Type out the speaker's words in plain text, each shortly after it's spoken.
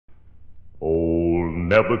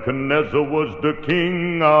Nebuchadnezzar was the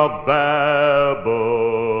king of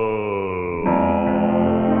Babylon.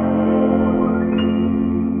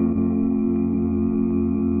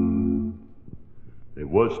 There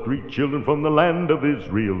was 3 children from the land of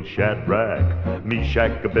Israel, Shadrach,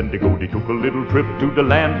 Meshach, Abednego. They took a little trip to the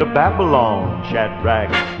land of Babylon. Shadrach,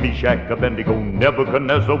 Meshach, Abednego.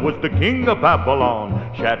 Nebuchadnezzar was the king of Babylon.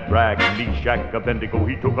 Shadrach, Meshach, Abednego.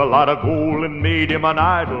 He took a lot of gold and made him an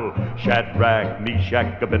idol. Shadrach,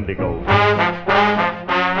 Meshach, Abednego.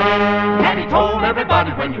 And he told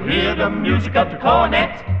everybody, when you hear the music of the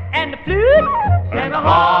cornet and the flute and the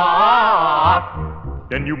harp,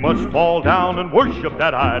 then you must fall down and worship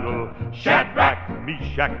that idol, Shadrach,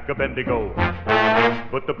 Meshach, Abednego.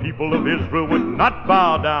 But the people of Israel would not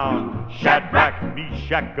bow down. Shadrach,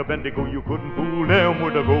 Meshach, Abednego. You couldn't fool them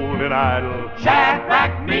with a golden idol.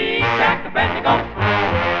 Shadrach, Meshach, Abednego.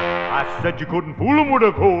 I said you couldn't fool them with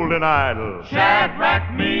a golden idol.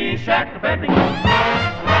 Shadrach, Meshach, Abednego.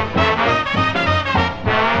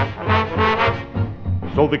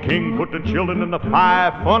 So the king put the children in the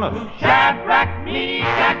fire furnace. Shadrach,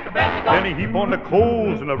 Meshach, Abednego. Then he heaped on the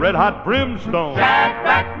coals and the red-hot brimstone.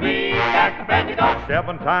 Shadrach, Meshach, Abednego.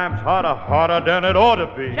 7 times hotter, hotter than it ought to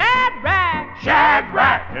be. Shadrach,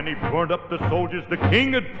 Shadrach. And he burned up the soldiers the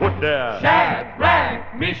king had put there.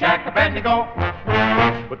 Shadrach, Meshach, Abednego.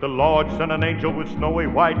 But the Lord sent an angel with snowy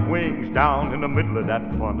white wings down in the middle of that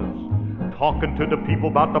furnace, talking to the people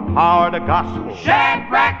about the power of the gospel.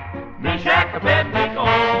 Shadrach, Meshach, Abednego.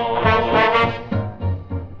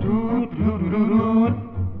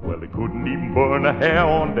 Well, he couldn't even burn a hair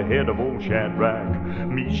on the head of old Shadrach,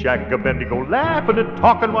 Meshach, Abednego, laughing and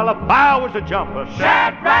talking while the fire was a-jumping.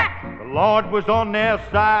 Shadrach! The Lord was on their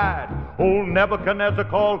side. Old Nebuchadnezzar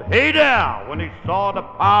called, "Hey there," when he saw the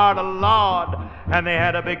power of the Lord, and they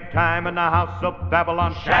had a big time in the house of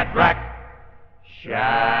Babylon. Shadrach!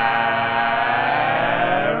 Shadrach!